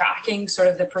should be tracking sort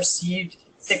of the perceived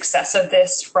success of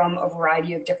this from a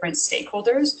variety of different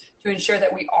stakeholders to ensure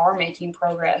that we are making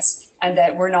progress and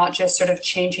that we're not just sort of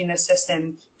changing the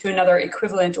system to another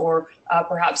equivalent or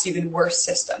perhaps even worse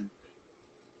system.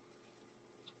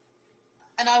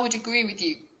 And I would agree with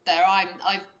you there.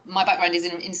 My background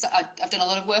is I've done a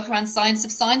lot of work around science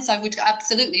of science. I would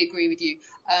absolutely agree with you.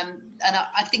 And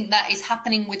I think that is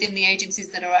happening within the agencies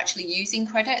that are actually using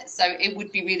credit. So it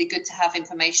would be really good to have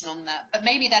information on that. But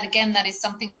maybe that is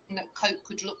something that COPE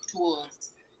could look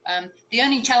towards. The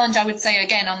only challenge I would say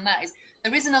again on that is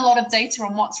there isn't a lot of data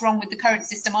on what's wrong with the current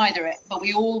system either, but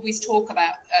we always talk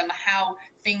about how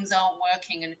things aren't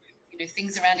working and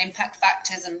things around impact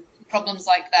factors and problems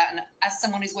like that. And as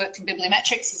someone who's worked in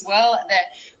bibliometrics as well,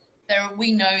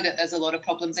 we know that there's a lot of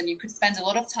problems, and you could spend a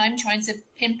lot of time trying to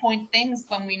pinpoint things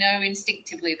when we know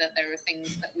instinctively that there are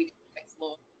things that we need to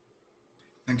explore.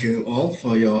 Thank you all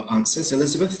for your answers.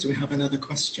 Elizabeth, do we have another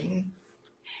question?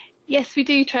 Yes, we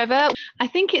do, Trevor. I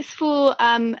think it's for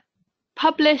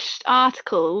published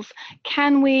articles.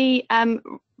 Can we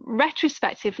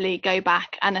retrospectively go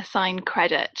back and assign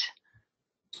credit?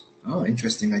 Oh,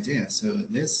 interesting idea. So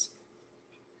Liz?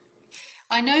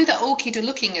 I know that ORCID are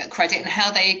looking at credit and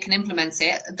how they can implement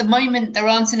it. At the moment, there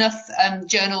aren't enough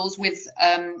journals with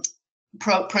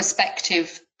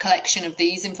prospective collection of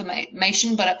these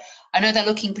information, but I know they're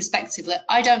looking prospectively.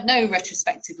 I don't know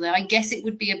retrospectively. I guess it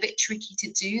would be a bit tricky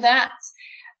to do that,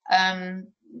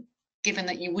 given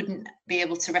that you wouldn't be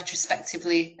able to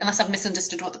retrospectively, unless I've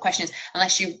misunderstood what the question is,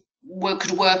 unless you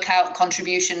could work out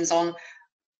contributions on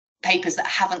papers that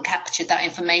haven't captured that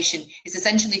information. It's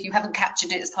essentially, if you haven't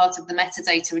captured it as part of the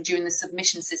metadata or during the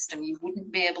submission system, you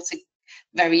wouldn't be able to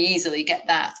very easily get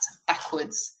that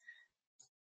backwards.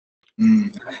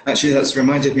 Actually, that's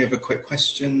reminded me of a quick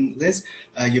question, Liz.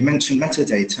 You mentioned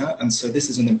metadata, and so this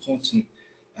is an important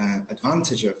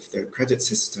advantage of the credit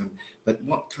system, but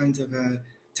what kind of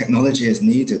technology is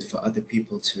needed for other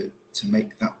people to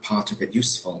make that part of it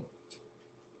useful?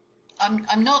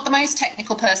 I'm not the most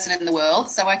technical person in the world,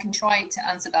 so I can try to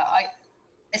answer that.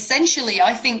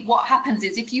 I think what happens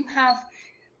is if you have,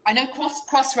 I know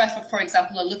Crossref, for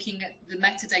example, are looking at the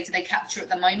metadata they capture at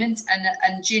the moment,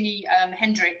 and Ginny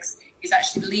Hendricks is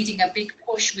actually leading a big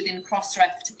push within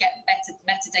Crossref to get better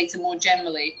metadata more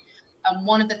generally. And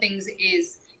one of the things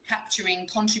is capturing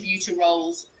contributor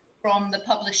roles from the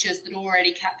publishers that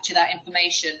already capture that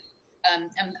information.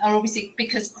 And obviously,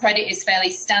 because credit is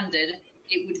fairly standard,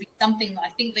 it would be something that I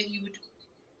think that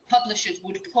publishers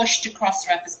would push to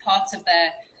Crossref as part of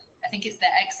their, I think it's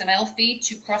their XML feed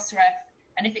to Crossref,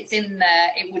 and if it's in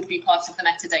there, it would be part of the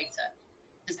metadata.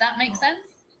 Does that make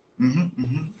sense?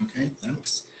 Okay,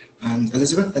 thanks. And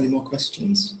Elizabeth, any more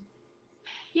questions?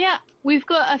 Yeah, we've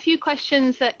got a few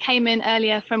questions that came in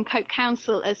earlier from COPE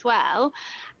Council as well.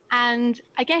 And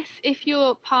I guess if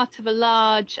you're part of a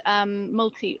large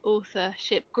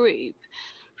multi-authorship group,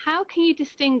 how can you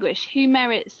distinguish who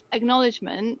merits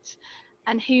acknowledgement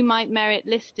and who might merit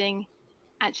listing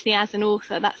actually as an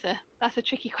author? That's a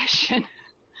tricky question.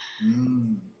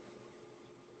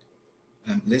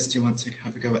 Liz, do you want to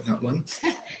have a go at that one?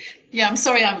 Yeah, I'm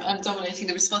sorry, I'm dominating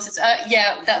the responses.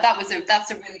 Yeah,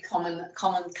 that's a really common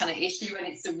kind of issue, and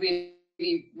it's a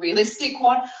really realistic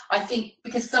one. I think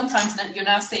because sometimes you're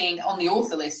now seeing on the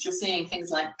author list, you're seeing things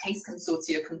like case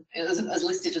consortia as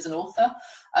listed as an author.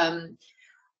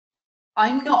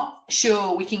 I'm not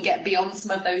sure we can get beyond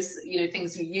some of those,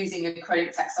 things using a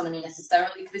credit taxonomy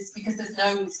necessarily, because there's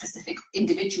no specific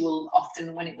individual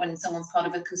often when someone's part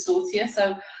of a consortia.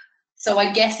 So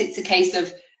I guess it's a case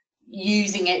of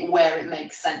using it where it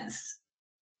makes sense.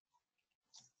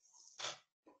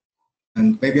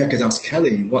 And maybe I could ask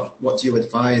Kelly, what do you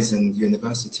advise in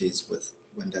universities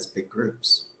when there's big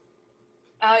groups?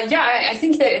 Yeah, I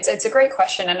think that it's a great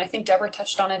question, and I think Deborah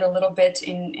touched on it a little bit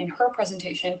in her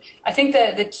presentation. I think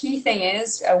that the key thing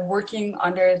is working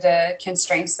under the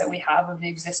constraints that we have of the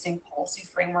existing policy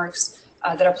frameworks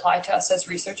that apply to us as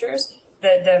researchers.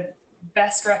 The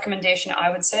best recommendation, I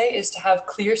would say, is to have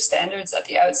clear standards at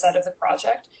the outset of the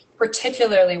project,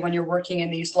 particularly when you're working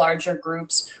in these larger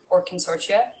groups or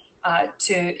consortia,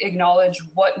 to acknowledge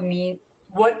what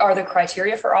are the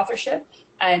criteria for authorship,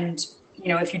 and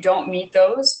if you don't meet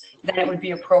those, then it would be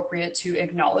appropriate to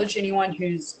acknowledge anyone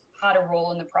who's had a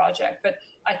role in the project. But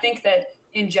I think that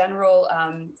in general,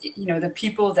 the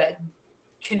people that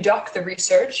conduct the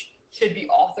research should be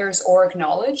authors or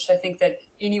acknowledged. I think that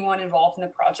anyone involved in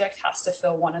the project has to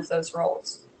fill one of those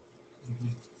roles.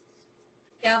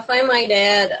 Yeah, if I might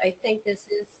add, I think this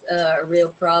is a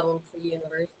real problem for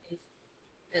universities,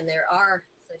 and there are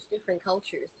such different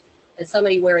cultures. As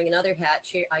somebody wearing another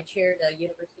hat, I chaired a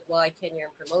university-wide tenure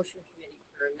and promotion committee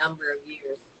for a number of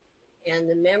years, and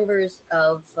the members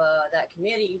of that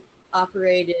committee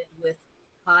operated with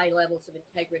high levels of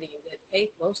integrity and good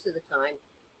faith most of the time,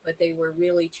 but they were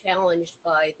really challenged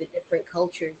by the different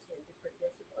cultures and different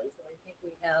disciplines. And I think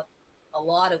we have a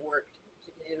lot of work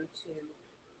to do to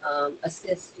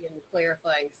assist in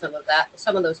clarifying some of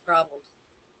those problems.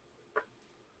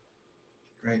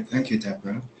 Great, thank you,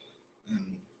 Deborah.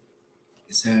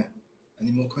 Is there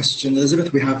any more questions?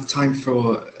 Elizabeth, we have time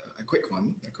for a quick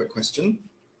question.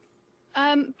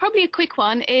 Probably a quick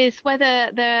one is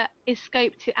whether there is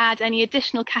scope to add any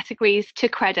additional categories to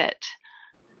credit.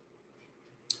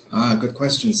 Good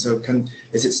question. So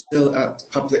is it still at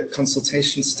public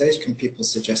consultation stage? Can people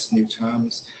suggest new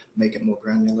terms, make it more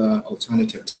granular,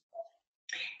 alternative?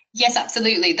 Yes,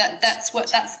 absolutely. That's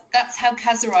how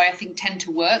CASRI, I think, tend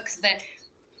to work. So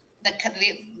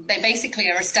they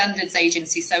basically are a standards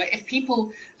agency. So if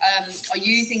people are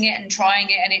using it and trying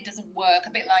it and it doesn't work, a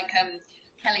bit like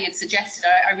Kelly had suggested,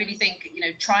 I really think,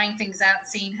 trying things out,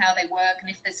 seeing how they work, and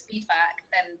if there's feedback,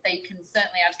 then they can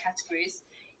certainly add categories.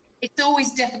 It's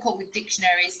always difficult with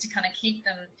dictionaries to kind of keep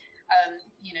them,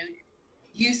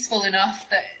 useful enough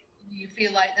that you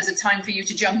feel like there's a time for you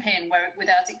to jump in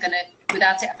without it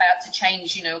about to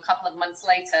change, a couple of months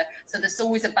later. So there's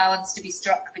always a balance to be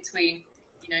struck between,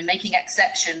 making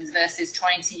exceptions versus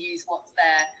trying to use what's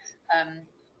there.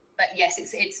 But yes,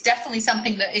 it's definitely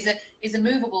something that is a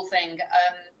movable thing.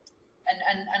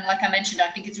 And like I mentioned, I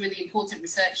think it's really important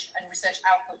research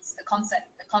outputs, the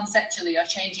conceptually are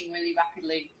changing really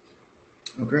rapidly.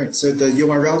 Oh, great. So the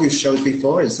URL you showed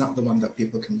before, is that the one that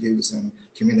people can use and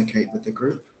communicate with the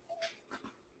group?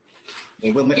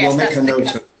 We'll make a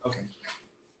note of, okay.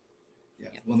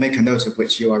 Yeah, we'll make a note of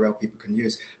which URL people can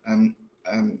use.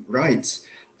 Right.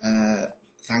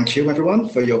 Thank you, everyone,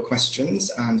 for your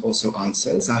questions and also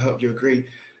answers. I hope you agree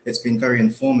it's been very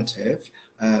informative.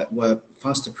 We're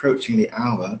fast approaching the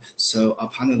hour, so our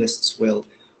panelists will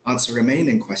answer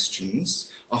remaining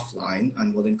questions offline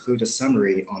and will include a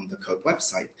summary on the COPE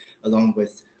website along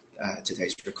with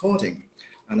today's recording.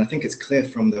 And I think it's clear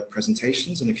from the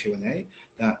presentations and the Q&A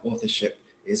that authorship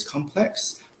is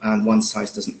complex and one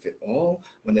size doesn't fit all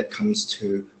when it comes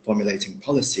to formulating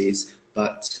policies,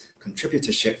 but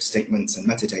contributorship statements and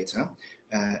metadata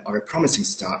are a promising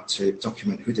start to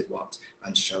document who did what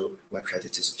and show where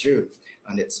credit is due.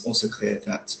 And it's also clear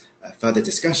that further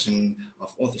discussion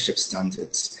of authorship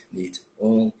standards need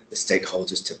all the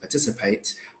stakeholders to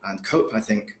participate, and COPE, I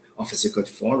think, offers a good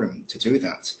forum to do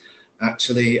that.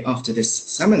 Actually, after this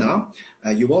seminar,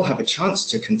 you all have a chance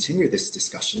to continue this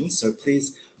discussion, so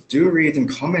please do read and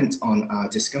comment on our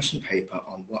discussion paper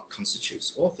on what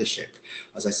constitutes authorship.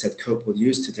 As I said, COPE will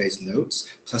use today's notes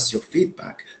plus your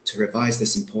feedback to revise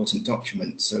this important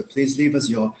document. So please leave us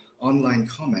your online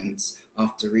comments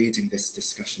after reading this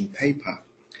discussion paper.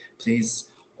 Please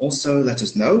also let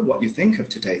us know what you think of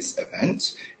today's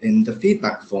event in the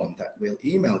feedback form that we'll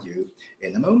email you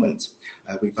in a moment.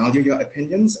 We value your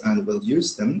opinions and will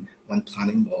use them when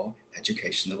planning more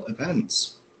educational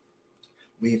events.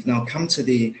 We've now come to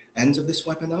the end of this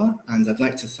webinar, and I'd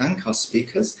like to thank our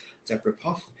speakers, Deborah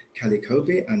Poff, Kelly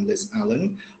Cobey, and Liz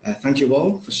Allen. Thank you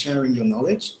all for sharing your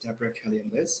knowledge, Deborah, Kelly,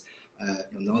 and Liz,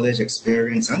 your knowledge,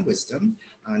 experience, and wisdom,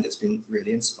 and it's been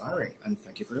really inspiring, and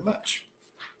thank you very much.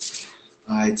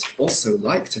 I'd also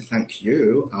like to thank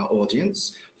you, our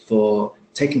audience, for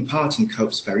taking part in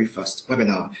COPE's very first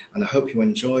webinar, and I hope you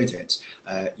enjoyed it.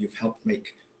 You've helped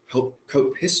make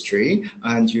COPE history,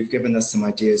 and you've given us some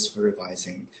ideas for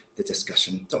revising the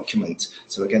discussion document.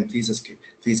 So again,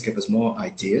 please give us more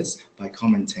ideas by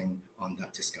commenting on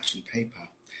that discussion paper.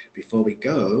 Before we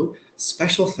go,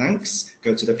 special thanks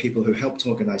go to the people who helped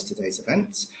organize today's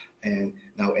event. And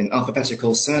now in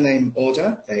alphabetical surname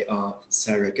order, they are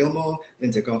Sarah Gilmore,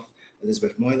 Linda Goff,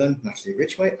 Elizabeth Moylan, Natalie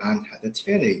Ridgway, and Heather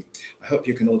Tierney. I hope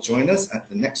you can all join us at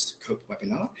the next COPE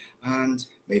webinar and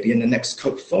maybe in the next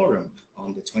COPE forum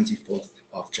on the 24th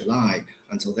of July.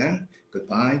 Until then,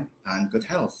 goodbye and good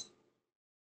health.